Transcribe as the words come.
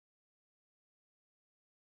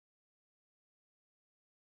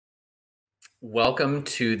Welcome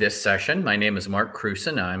to this session. My name is Mark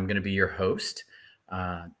Cruson. I'm going to be your host.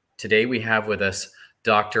 Today we have with us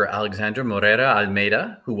Dr. Alexandra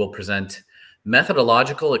Moreira-Almeida, who will present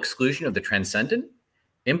Methodological Exclusion of the Transcendent,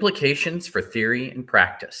 Implications for Theory and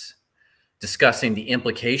Practice, discussing the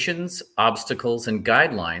implications, obstacles, and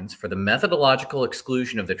guidelines for the methodological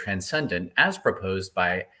exclusion of the Transcendent as proposed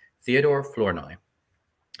by Theodore Flournoy.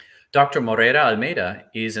 Dr. Moreira-Almeida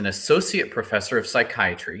is an associate professor of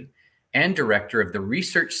psychiatry and director of the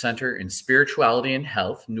Research Center in Spirituality and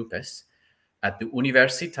Health, NUPES, at the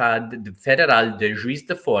Universidade Federal de Juiz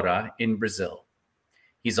de Fora in Brazil.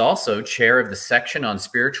 He's also chair of the section on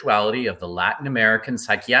spirituality of the Latin American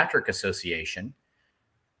Psychiatric Association.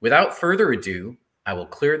 Without further ado, I will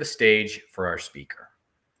clear the stage for our speaker.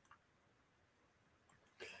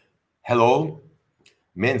 Hello.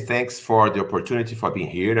 Many thanks for the opportunity for being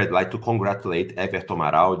here. I'd like to congratulate Everton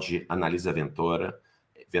Maraldi, Analisa Ventura,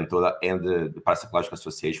 and the Psychological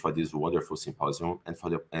Association for this wonderful symposium, and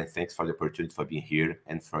thanks for the opportunity for being here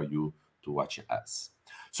and for you to watch us.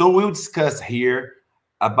 So we'll discuss here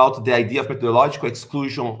about the idea of methodological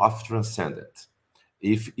exclusion of transcendent,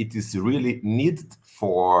 if it is really needed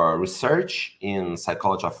for research in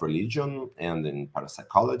psychology of religion and in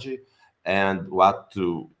parapsychology, and what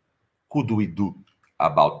could we do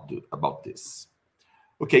about this.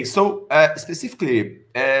 Okay, so specifically,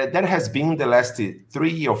 there has been the last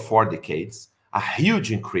 3 or 4 decades a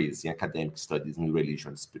huge increase in academic studies in religion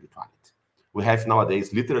and spirituality. We have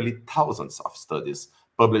nowadays literally thousands of studies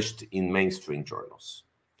published in mainstream journals.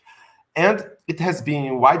 And it has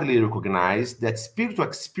been widely recognized that spiritual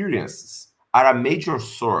experiences are a major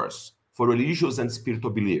source for religious and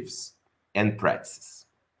spiritual beliefs and practices.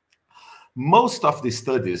 Most of the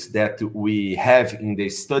studies that we have in the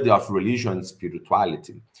study of religion and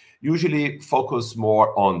spirituality usually focus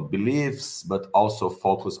more on beliefs, but also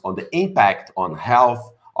focus on the impact on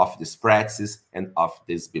health of these practices and of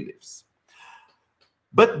these beliefs.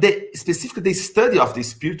 But specifically the study of the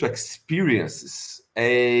spiritual experiences,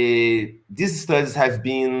 these studies have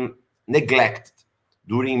been neglected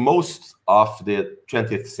during most of the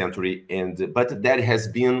 20th century, but there has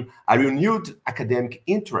been a renewed academic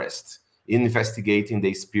interest in investigating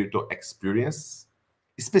the spiritual experience,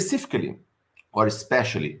 specifically or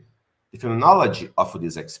especially the phenomenology of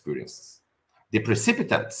these experiences, the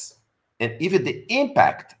precipitants, and even the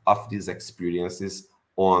impact of these experiences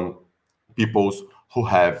on people who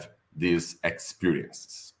have these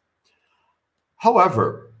experiences.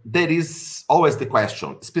 However, there is always the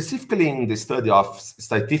question, specifically in the study of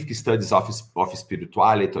scientific studies of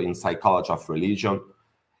spirituality or in psychology of religion,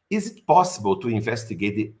 is it possible to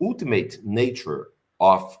investigate the ultimate nature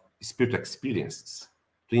of spiritual experiences,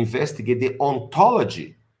 to investigate the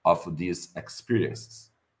ontology of these experiences?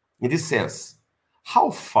 In this sense,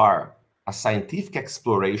 how far a scientific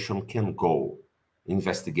exploration can go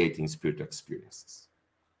investigating spiritual experiences?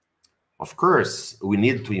 Of course, we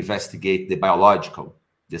need to investigate the biological,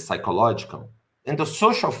 the psychological, and the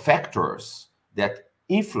social factors that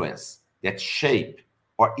influence, that shape,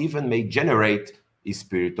 or even may generate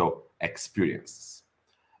spiritual experiences.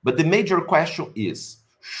 But the major question is,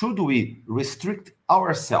 should we restrict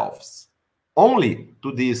ourselves only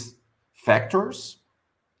to these factors,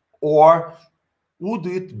 or would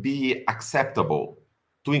it be acceptable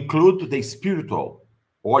to include the spiritual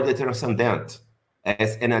or the transcendent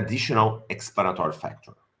as an additional explanatory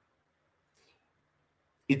factor?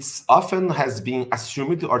 It's often has been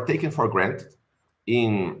assumed or taken for granted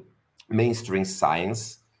in mainstream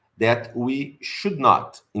science that we should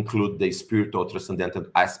not include the spiritual transcendental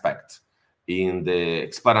aspect in the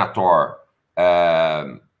explanatory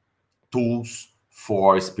tools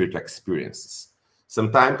for spiritual experiences.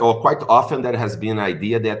 Sometimes, or quite often, there has been an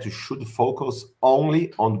idea that we should focus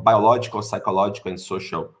only on biological, psychological, and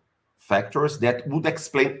social factors that would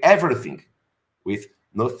explain everything with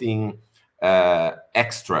nothing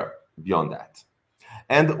extra beyond that.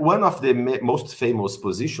 And one of the most famous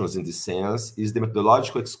positions in this sense is the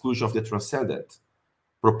methodological exclusion of the transcendent,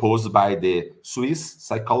 proposed by the Swiss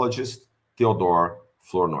psychologist Theodore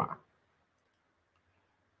Flournoy.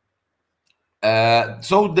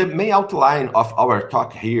 So the main outline of our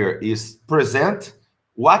talk here is present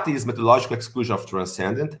what is methodological exclusion of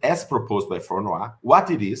transcendent as proposed by Flournoy,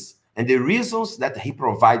 what it is, and the reasons that he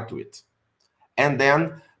provided to it. And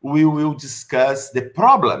then we will discuss the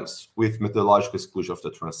problems with methodological exclusion of the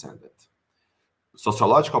transcendent.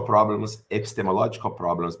 Sociological problems, epistemological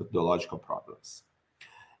problems, methodological problems.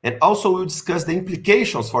 And also we'll discuss the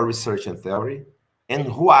implications for research and theory and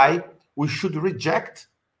why we should reject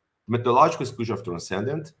methodological exclusion of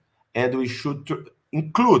transcendent and we should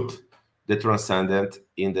include the transcendent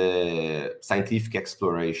in the scientific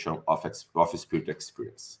exploration of spiritual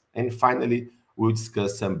experience. And finally, we'll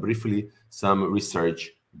discuss briefly some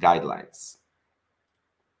research guidelines.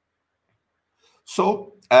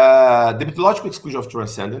 So, the methodological exclusion of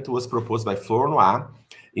transcendent was proposed by Flournoy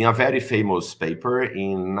in a very famous paper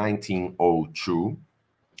in 1902.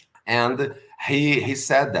 And he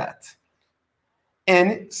said that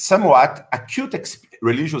any somewhat acute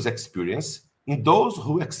religious experience in those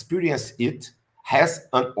who experience it has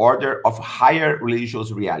an order of higher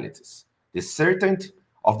religious realities, the certainty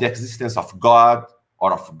of the existence of God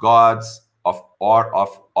or of gods or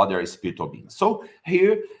of other spiritual beings. So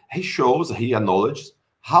here he acknowledges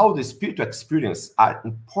how the spiritual experience are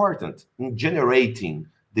important in generating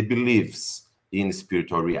the beliefs in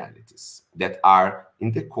spiritual realities that are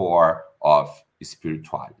in the core of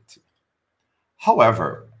spirituality.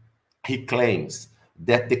 However, he claims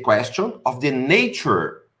that the question of the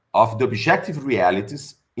nature of the objective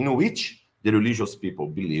realities in which the religious people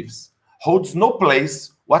believes holds no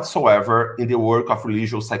place whatsoever in the work of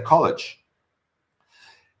religious psychology.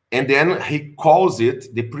 And then he calls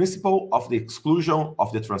it the principle of the exclusion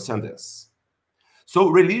of the transcendence. So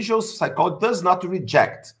religious psychology does not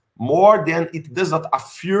reject more than it does not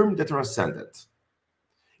affirm the transcendent.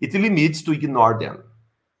 It limits to ignore them.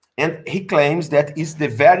 And he claims that is the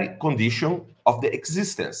very condition of the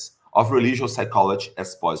existence of religious psychology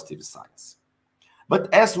as positive science.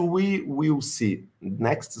 But as we will see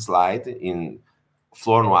next slide in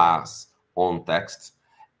Flournoy's own text,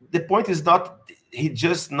 the point is not, he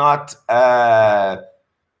just not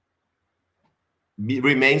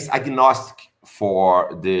remains agnostic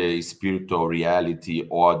for the spiritual reality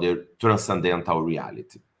or the transcendental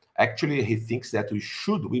reality. Actually, he thinks that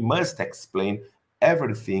we must explain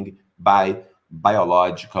everything by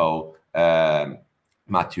biological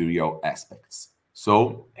material aspects.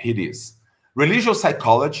 So here it is. Religious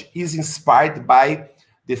psychology is inspired by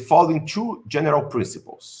the following two general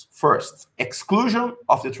principles. First, exclusion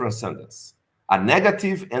of the transcendence, a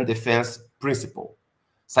negative and defense principle.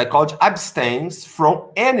 Psychology abstains from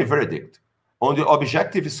any verdict on the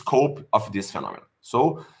objective scope of this phenomenon.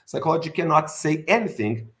 So psychology cannot say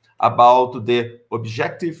anything about the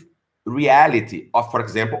objective reality of, for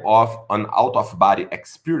example, of an out-of-body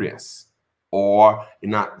experience or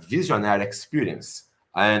in a visionary experience,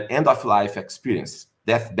 an end-of-life experience,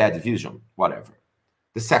 deathbed vision, whatever.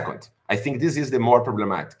 The second, I think this is the more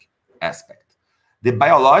problematic aspect, the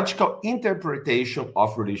biological interpretation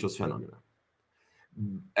of religious phenomena.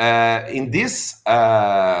 In this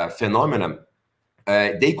phenomenon,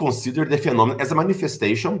 they consider the phenomenon as a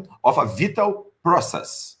manifestation of a vital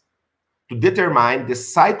process to determine the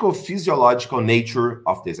psychophysiological nature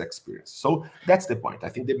of this experience. So that's the point. I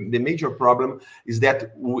think the major problem is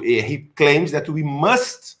that he claims that we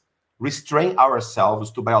must restrain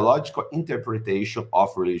ourselves to biological interpretation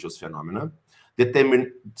of religious phenomena,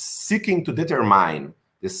 seeking to determine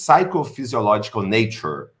the psychophysiological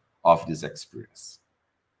nature of this experience.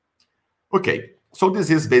 Okay, so this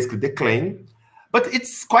is basically the claim. But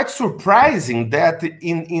it's quite surprising that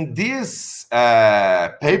in this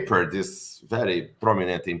paper, this very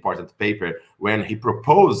prominent, important paper, when he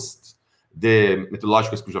proposed the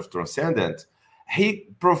methodological exclusion of transcendent, he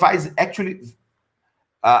provides actually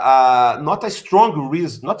not strong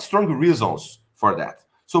reasons for that.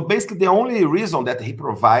 So basically, the only reason that he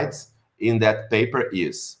provides in that paper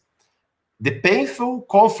is the painful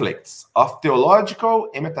conflicts of theological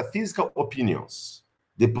and metaphysical opinions,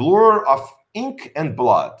 the blur of ink and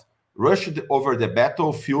blood rushed over the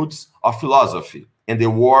battlefields of philosophy and the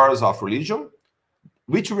wars of religion,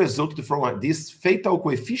 which resulted from this fatal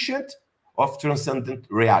coefficient of transcendent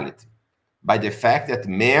reality, by the fact that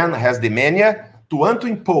man has the mania to want to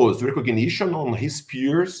impose recognition on his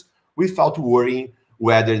peers without worrying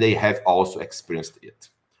whether they have also experienced it.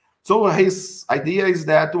 So his idea is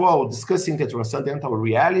that, well, discussing the transcendental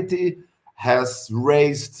reality has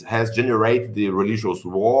generated the religious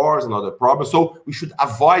wars and other problems. So we should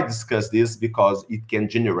avoid discuss this because it can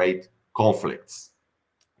generate conflicts.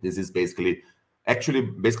 This is basically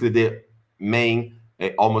the main,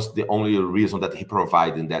 almost the only reason that he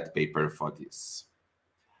provided in that paper for this.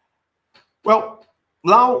 Well,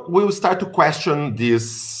 now we'll start to question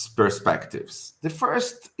these perspectives. The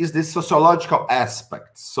first is the sociological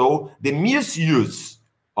aspect. So the misuse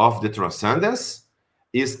of the transcendence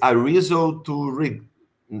is a reason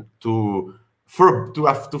to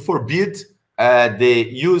forbid the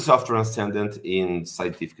use of transcendent in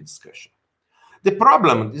scientific discussion. The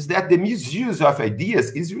problem is that the misuse of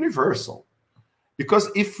ideas is universal, because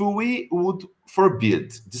if we would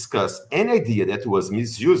discuss any idea that was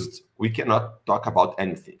misused, we cannot talk about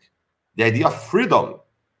anything. the idea of freedom,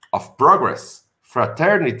 of progress,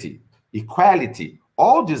 fraternity, equality,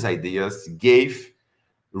 all these ideas gave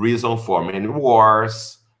reason for many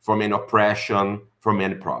wars, for many oppression, for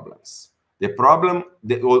many problems. The problem,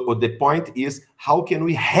 the point is, how can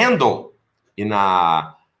we handle in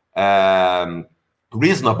a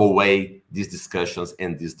reasonable way these discussions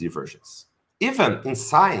and these diversions? Even in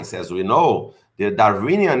science, as we know, the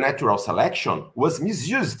Darwinian natural selection was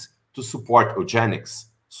misused to support eugenics,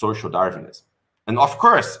 social Darwinism. And of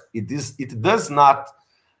course, it does not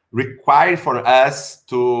require for us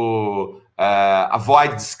to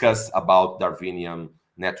avoid discuss about Darwinian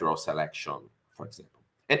natural selection, for example.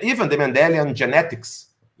 And even the Mendelian genetics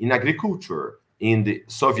in agriculture in the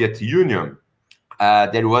Soviet Union,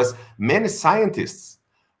 there was many scientists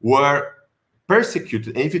were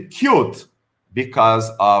persecuted and even killed because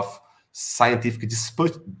of scientific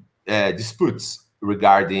disputes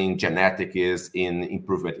regarding genetics in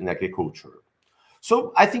improvement in agriculture.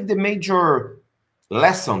 So I think the major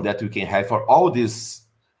lesson that we can have for all these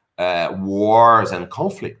wars and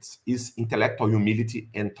conflicts is intellectual humility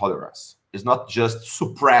and tolerance. It's not just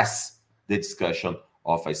suppress the discussion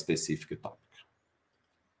of a specific topic.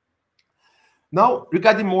 Now,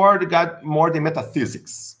 regarding more the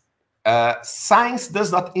metaphysics, science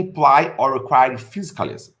does not imply or require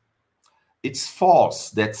physicalism. It's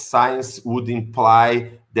false that science would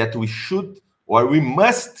imply that we should or we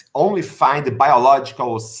must only find the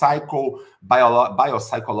biological,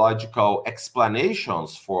 biopsychological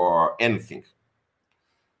explanations for anything.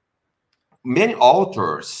 Many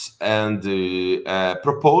authors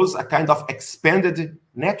propose a kind of expanded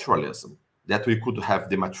naturalism, that we could have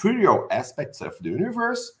the material aspects of the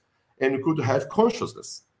universe and we could have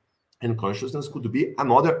consciousness. And consciousness could be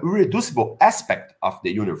another irreducible aspect of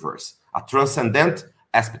the universe, a transcendent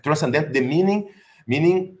aspect. Transcendent, the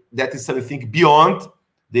meaning that is something beyond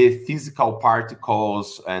the physical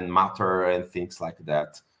particles and matter and things like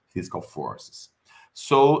that, physical forces.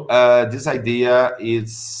 So this idea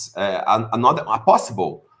is a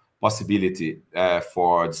possibility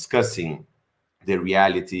for discussing the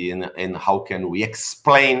reality and how can we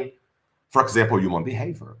explain, for example, human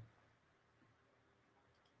behavior.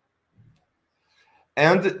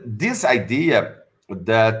 And this idea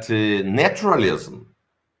that naturalism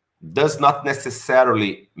does not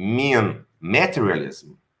necessarily mean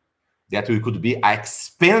materialism, that we could be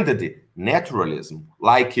expanded naturalism,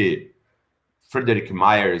 like Frederick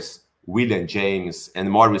Myers, William James, and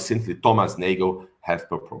more recently Thomas Nagel have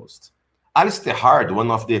proposed. Alister Hardy, one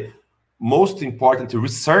of the most important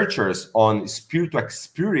researchers on spiritual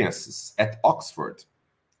experiences at Oxford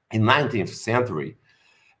in the 19th century,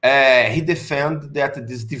 he defended that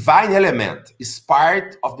this divine element is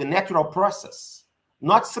part of the natural process,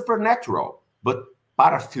 not supernatural, but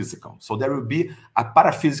paraphysical. So there will be a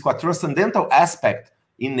paraphysical, a transcendental aspect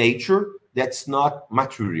in nature that's not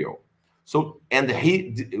material. So, and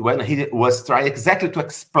when he was trying exactly to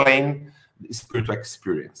explain spiritual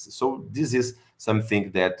experiences. So this is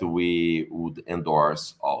something that we would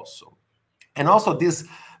endorse also. And also this,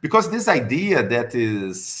 because this idea that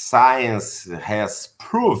science has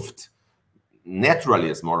proved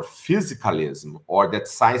naturalism or physicalism, or that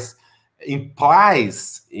science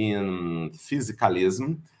implies in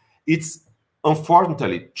physicalism, it's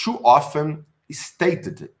unfortunately too often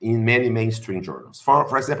stated in many mainstream journals.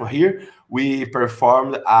 For example, here we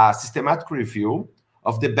performed a systematic review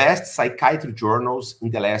of the best psychiatry journals in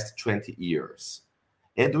the last 20 years.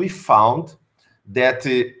 And we found that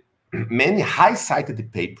many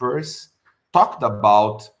high-cited papers talked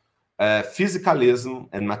about physicalism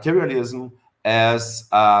and materialism as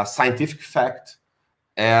a scientific fact,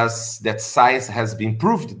 as that science has been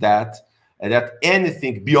proved that, and that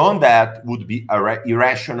anything beyond that would be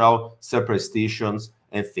irrational superstitions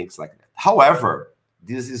and things like that. However,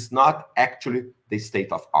 this is not actually the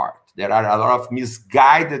state of art. There are a lot of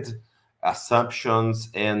misguided assumptions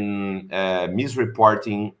and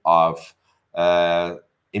misreporting of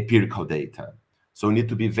empirical data. So we need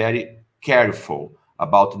to be very careful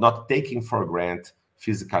about not taking for granted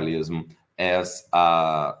physicalism as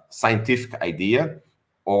a scientific idea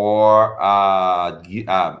or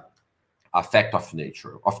a fact of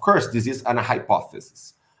nature. Of course, this is a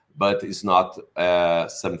hypothesis, but it's not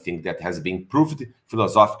something that has been proved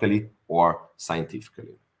philosophically or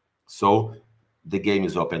scientifically. So the game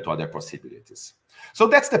is open to other possibilities. So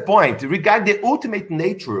that's the point. Regarding the ultimate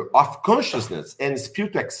nature of consciousness and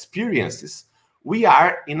spiritual experiences, we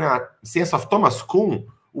are, in a sense of Thomas Kuhn,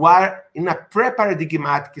 we are in a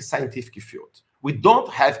pre-paradigmatic scientific field. We don't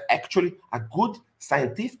have actually a good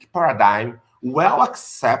scientific paradigm well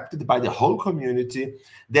accepted by the whole community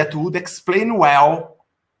that would explain well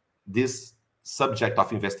this subject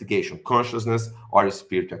of investigation, consciousness or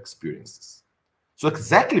spiritual experiences. So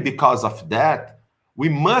exactly because of that, we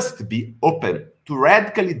must be open to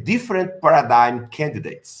radically different paradigm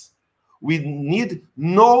candidates. We don't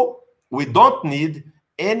need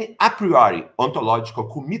any a priori ontological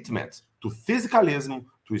commitment to physicalism,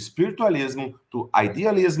 to spiritualism, to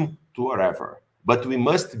idealism, to whatever. But we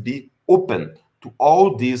must be open to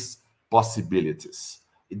all these possibilities.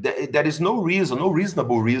 There is no reason, no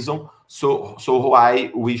reasonable reason, so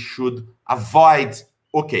why we should avoid,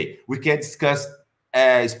 okay, we can discuss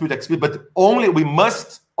spiritual experience, but we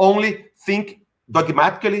must only think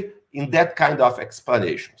dogmatically in that kind of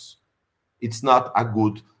explanations. It's not a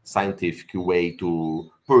good scientific way to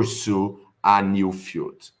pursue a new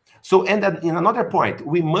field. So, and then in another point,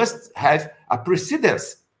 we must have a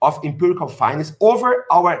precedence of empirical findings over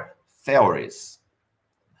our theories.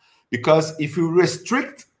 Because if you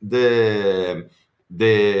restrict the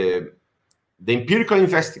empirical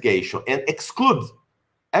investigation and exclude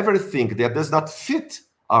everything that does not fit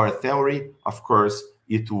our theory, of course,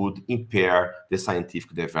 it would impair the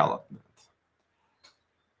scientific development.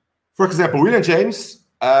 For example, William James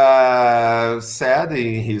said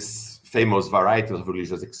in his famous Varieties of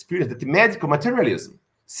Religious Experience that medical materialism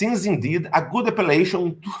seems indeed a good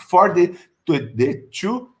appellation for the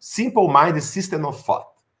too simple-minded system of thought.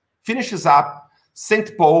 Finishes up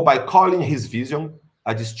St. Paul by calling his vision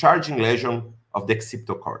a discharging lesion of the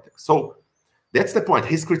occipital cortex. So that's the point.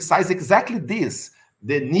 He's criticized exactly this,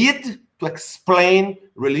 the need to explain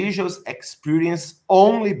religious experience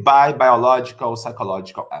only by biological,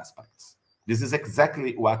 psychological aspects. This is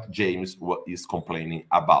exactly what James is complaining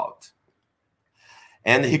about.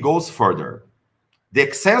 And he goes further. The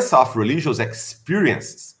excess of religious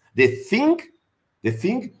experiences, the thing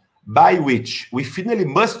by which we finally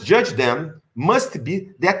must judge them must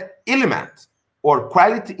be that element or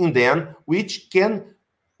quality in them which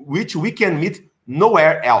we can meet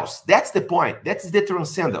nowhere else. That's the point. That's the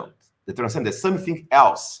transcendent. The transcendent, something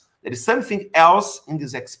else. There is something else in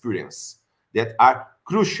this experience that are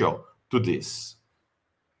crucial to this.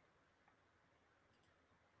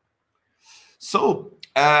 So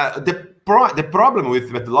the problem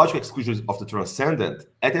with methodological exclusion of the transcendent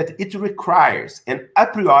is that it requires an a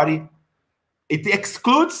priori, it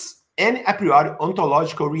excludes any a priori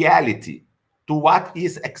ontological reality to what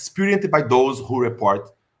is experienced by those who report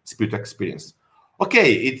spiritual experience.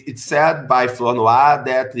 Okay, it's said by Flournoy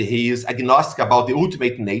that he is agnostic about the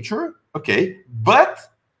ultimate nature, okay, but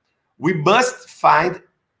we must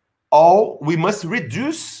we must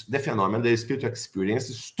reduce the phenomenon, the spiritual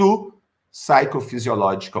experiences, to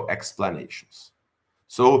psychophysiological explanations.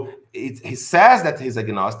 So he says that he's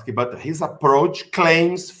agnostic, but his approach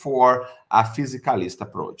claims for a physicalist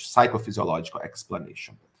approach, psychophysiological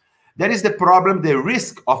explanation. That is the problem, the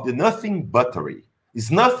risk of the nothing buttery.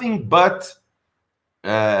 It's nothing but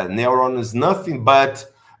neurons, nothing but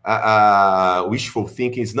wishful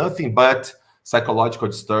thinking, it's nothing but psychological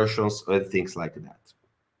distortions and things like that.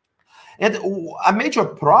 And a major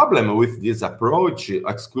problem with this approach,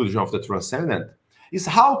 exclusion of the transcendent, is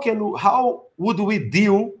how would we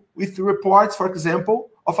deal with reports, for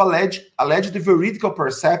example, of alleged veridical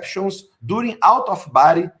perceptions during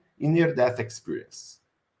out-of-body near-death experience.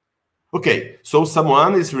 Okay, so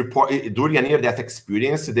someone is during a near-death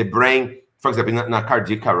experience, the brain, for example, in a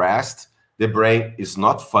cardiac arrest, the brain is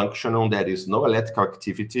not functional, there is no electrical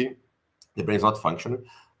activity, the brain is not functioning.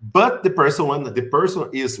 But the person, when the person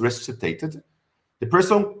is resuscitated, the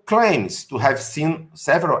person claims to have seen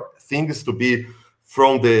several things, to be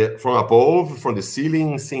from above, from the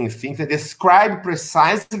ceiling, seeing things that describe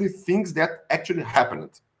precisely things that actually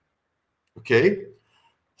happened. Okay?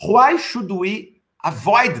 Why should we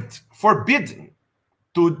avoid it, forbidden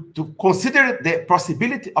to consider the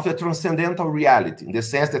possibility of a transcendental reality, in the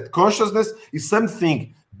sense that consciousness is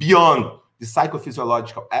something beyond the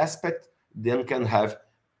psychophysiological aspect, then can have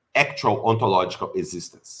actual ontological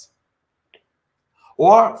existence?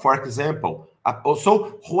 Or, for example,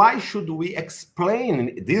 also, why should we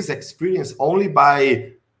explain this experience only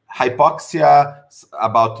by hypoxia,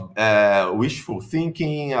 about wishful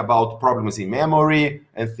thinking, about problems in memory,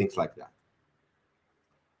 and things like that?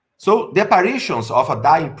 So the apparitions of a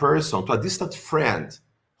dying person to a distant friend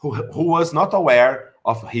who was not aware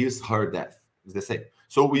of her death is the same.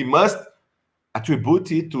 So we must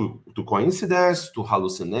attribute it to coincidence, to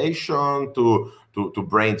hallucination, to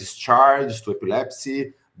brain discharge, to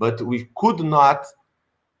epilepsy, but we could not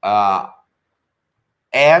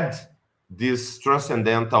add this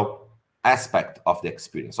transcendental aspect of the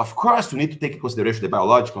experience. Of course, we need to take into consideration the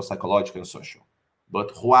biological, psychological, and social.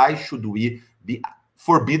 But why should we be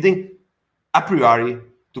forbidding a priori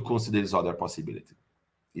to consider this other possibility.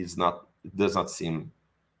 It does not seem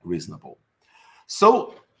reasonable.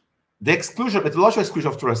 So the methodological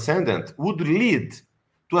exclusion of transcendent would lead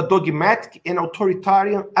to a dogmatic and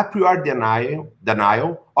authoritarian a priori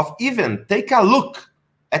denial of even take a look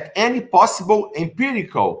at any possible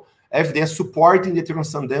empirical evidence supporting the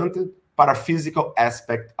transcendental paraphysical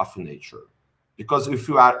aspect of nature. Because if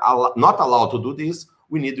you are not allowed to do this,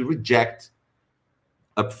 we need to reject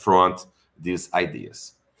upfront these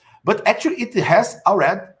ideas. But actually, it has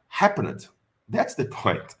already happened. That's the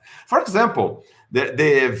point. For example,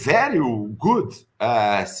 the very good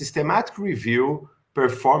systematic review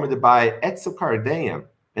performed by Edsel Cardenha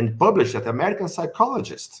and published at American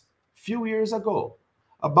Psychologist a few years ago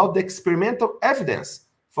about the experimental evidence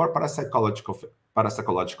for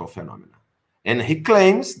parapsychological phenomena. And he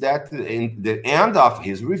claims that in the end of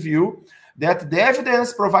his review, that the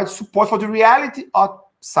evidence provides support for the reality of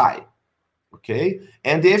psi. Okay?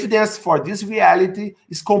 And the evidence for this reality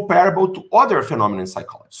is comparable to other phenomena in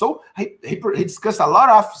psychology. So he discussed a lot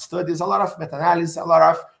of studies, a lot of meta-analysis, a lot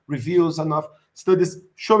of reviews, and of studies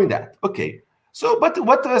showing that. Okay. So, but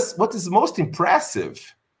what is most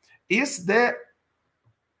impressive is the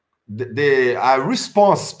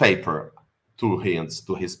response paper to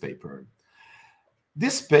his paper.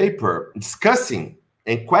 This paper, discussing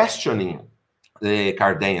and questioning the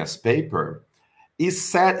Cardenha's paper, it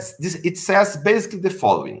says basically the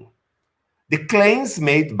following. The claims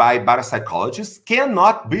made by parapsychologists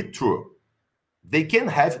cannot be true. They can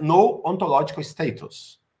have no ontological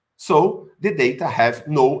status. So the data have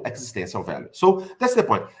no existential value. So that's the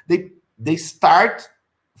point. They start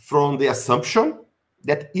from the assumption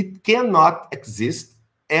that it cannot exist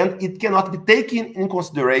and it cannot be taken in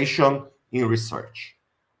consideration in research.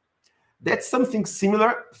 That's something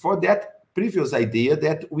similar for that previous idea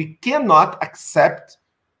that we cannot accept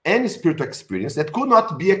any spiritual experience that could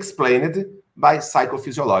not be explained by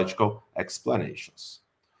psychophysiological explanations.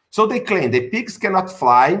 So they claim the pigs cannot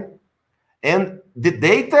fly, and the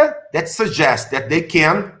data that suggests that they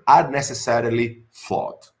can are necessarily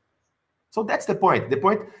flawed. So that's the point. The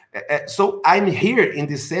point. So I'm here in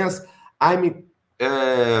this sense. I'm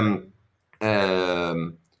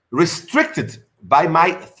restricted by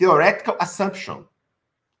my theoretical assumption,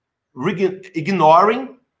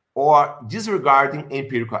 ignoring or disregarding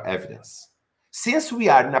empirical evidence. Since we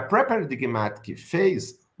are in a pre-paradigmatic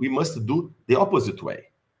phase, we must do the opposite way.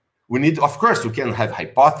 We need, of course, we can have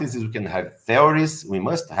hypotheses, we can have theories, we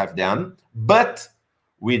must have them, but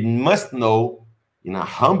we must know in a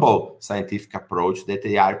humble scientific approach that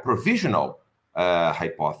they are provisional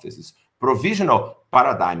hypotheses, provisional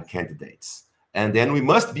paradigm candidates. And then we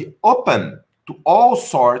must be open to all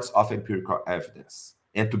sorts of empirical evidence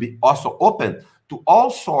and to be also open to all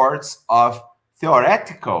sorts of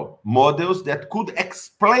theoretical models that could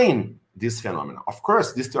explain this phenomenon. Of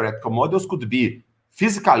course, these theoretical models could be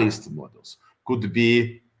physicalist models, could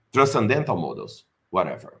be transcendental models,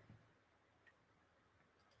 whatever.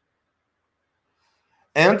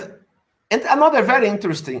 And another very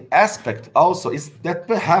interesting aspect also is that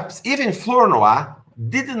perhaps even Flournoy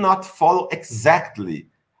did not follow exactly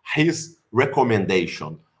his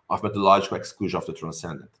recommendation of methodological exclusion of the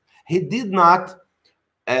transcendent. He did not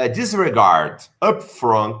disregard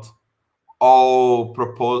upfront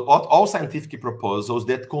all scientific proposals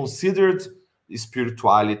that considered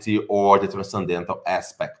spirituality or the transcendental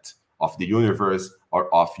aspect of the universe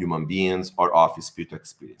or of human beings or of spiritual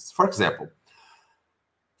experience. For example,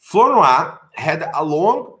 Flournoy had a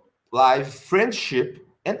long life friendship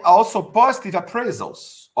and also positive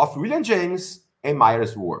appraisals of William James and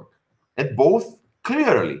Myers' work, and both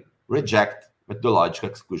clearly reject methodological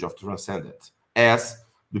exclusion of transcendent, as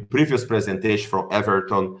the previous presentation from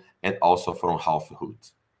Everton and also from Halfhood.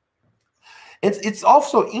 And it's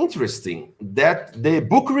also interesting that the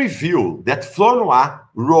book review that Flournoy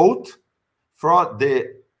wrote for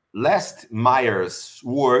the last Myers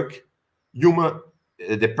work, Human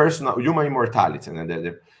Immortality,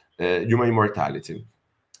 and Human Immortality.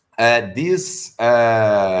 The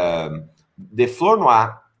Flournoy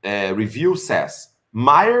review says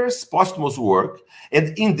Myers' posthumous work,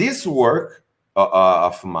 and in this work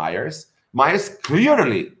of Myers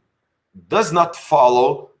clearly does not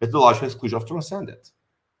follow methodological exclusion of transcendent.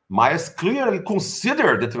 Myers clearly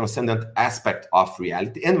considered the transcendent aspect of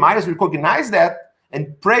reality, and Myers recognized that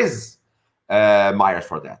and praised Myers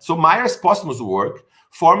for that. So Myers' posthumous work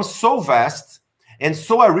forms so vast and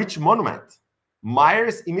so a rich monument.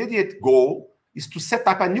 Myers' immediate goal is to set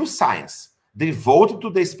up a new science devoted to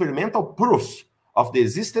the experimental proofs of the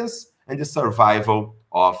existence and the survival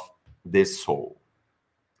of the soul.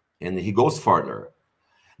 And he goes further.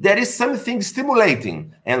 there is something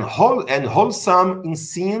stimulating and wholesome in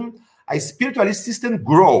seeing a spiritualist system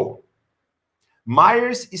grow.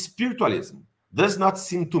 Myers' spiritualism does not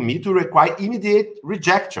seem to me to require immediate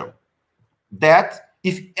rejection. That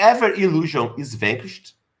if ever illusion is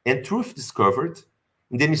vanquished and truth discovered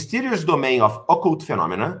in the mysterious domain of occult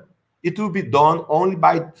phenomena, it will be done only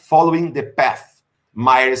by following the path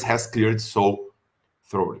Myers has cleared so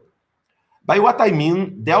thoroughly. By what I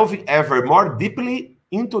mean, delving ever more deeply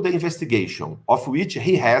into the investigation of which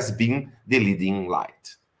he has been the leading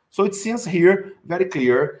light. So it seems here very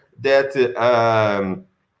clear that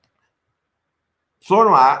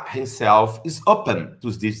Flournoy himself is open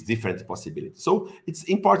to these different possibilities. So it's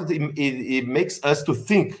important, it makes us to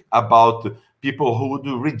think about people who would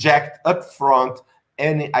reject upfront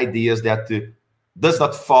any ideas that does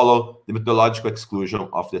not follow the methodological exclusion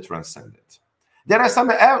of the transcendent. There are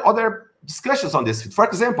some other discussions on this. For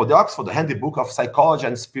example, the Oxford Handbook of Psychology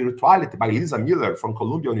and Spirituality by Lisa Miller from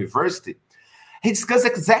Columbia University, he discussed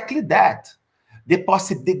exactly that. The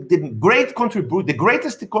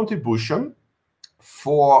greatest contribution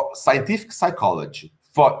for scientific psychology,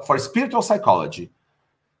 for spiritual psychology,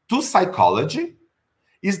 to psychology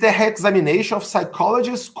is the examination of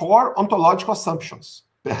psychology's core ontological assumptions.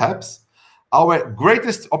 Perhaps our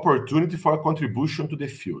greatest opportunity for a contribution to the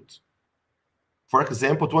field. For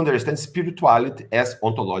example, to understand spirituality as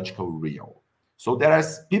ontological real. So there are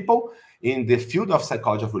people in the field of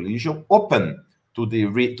psychology of religion open to the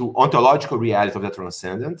ontological reality of the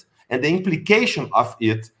transcendent and the implication of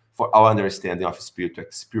it for our understanding of spiritual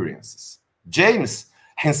experiences. James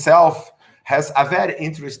himself has a very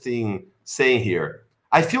interesting saying here.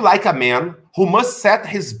 I feel like a man who must set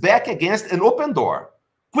his back against an open door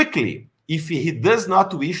quickly if he does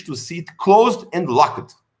not wish to see it closed and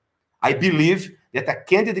locked. I believe that a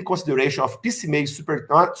candid consideration of piecemeal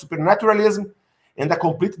supernaturalism and a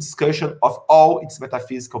complete discussion of all its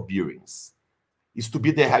metaphysical bearings is to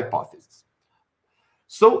be the hypothesis.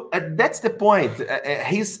 So that's the point.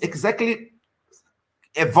 He's exactly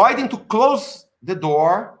avoiding to close the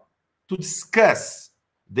door to discuss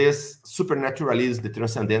this supernaturalism, the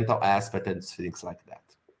transcendental aspect, and things like that.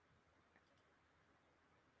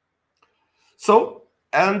 So,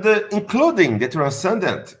 and including the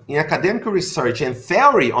transcendent in academic research and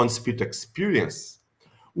theory on spiritual experience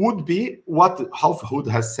would be what Ralph Hood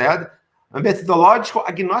has said, a methodological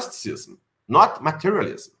agnosticism, not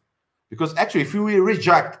materialism. Because actually, if we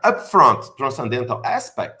reject upfront transcendental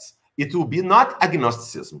aspects, it will be not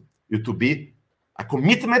agnosticism. It will be a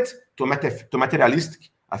commitment to materialistic,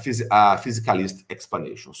 a physicalist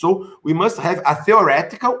explanation. So we must have a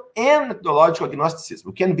theoretical and methodological agnosticism.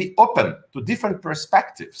 We can be open to different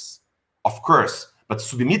perspectives, of course, but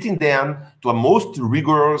submitting them to a most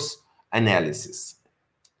rigorous analysis.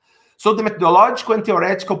 So the methodological and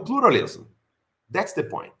theoretical pluralism, that's the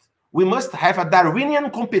point. We must have a Darwinian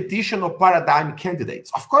competition of paradigm candidates.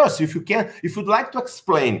 Of course, if you'd like to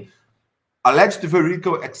explain alleged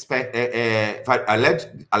veridical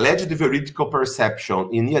perception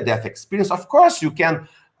in near-death experience, of course you can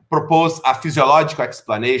propose a physiological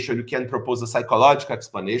explanation, you can propose a psychological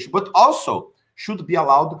explanation, but also should be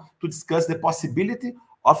allowed to discuss the possibility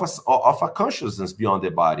of a consciousness beyond the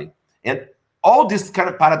body. And all these kind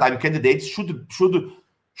of paradigm candidates should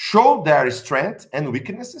show their strengths and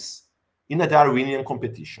weaknesses in a Darwinian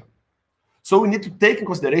competition. So we need to take in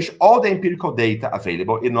consideration all the empirical data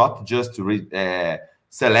available and not just to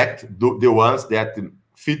select the ones that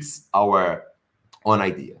fits our own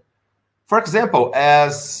idea. For example,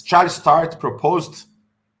 as Charles Start proposed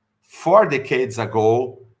 4 decades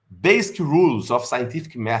ago, basic rules of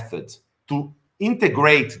scientific method to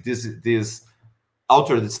integrate this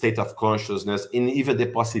altered state of consciousness and even the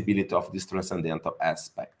possibility of this transcendental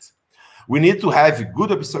aspect. We need to have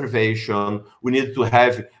good observation. We need to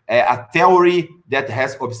have a theory that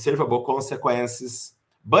has observable consequences.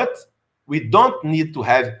 But we don't need to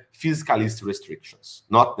have physicalist restrictions,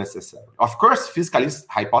 not necessarily. Of course, physicalist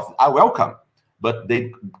hypotheses are welcome, but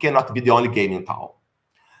they cannot be the only game in town.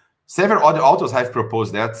 Several other authors have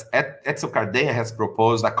proposed that. Etzel Cardenha has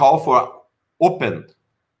proposed a call for open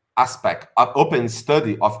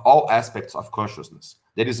study of all aspects of consciousness.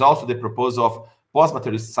 There is also the proposal of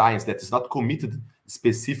post-materialist science that is not committed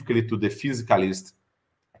specifically to the physicalist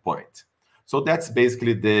point. So that's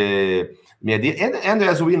basically the idea. And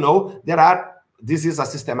as we know, this is a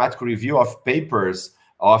systematic review of papers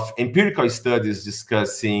of empirical studies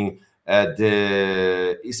discussing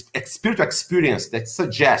the spiritual experience that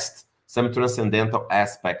suggests some transcendental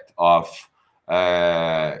aspect of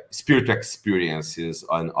spiritual experiences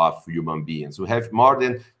of human beings. We have more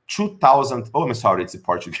than 2,000, oh, I'm sorry, it's in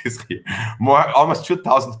Portuguese here, almost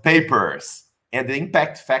 2,000 papers. And the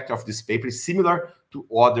impact factor of this paper is similar to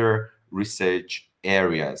other research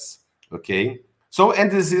areas, okay? So,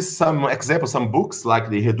 and this is some examples, some books like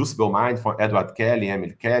The Irreducible Mind from Edward Kelly,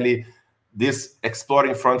 Emily Kelly, this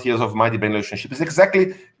Exploring Frontiers of Mind-Brain Relationship is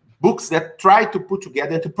exactly books that try to put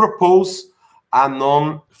together and to propose a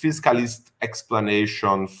non-physicalist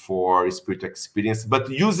explanation for spiritual experience, but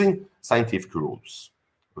using scientific rules,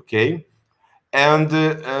 okay? And,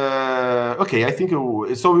 okay, I think,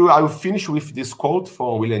 so I will finish with this quote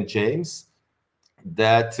from William James,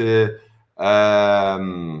 that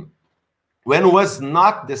when was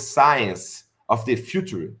not the science of the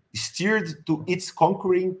future steered to its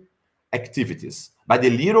conquering activities by the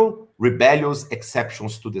little rebellious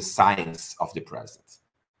exceptions to the science of the present.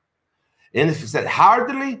 And if said,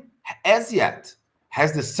 hardly as yet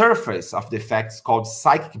has the surface of the facts called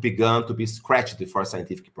psychic begun to be scratched for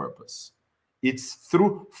scientific purpose. It's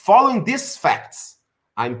through following these facts,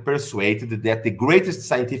 I'm persuaded that the greatest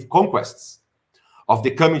scientific conquests of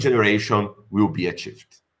the coming generation will be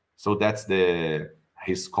achieved. So that's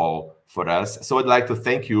his call for us. So I'd like to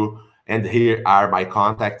thank you. And here are my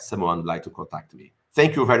contacts. Someone would like to contact me.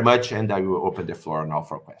 Thank you very much. And I will open the floor now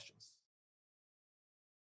for questions.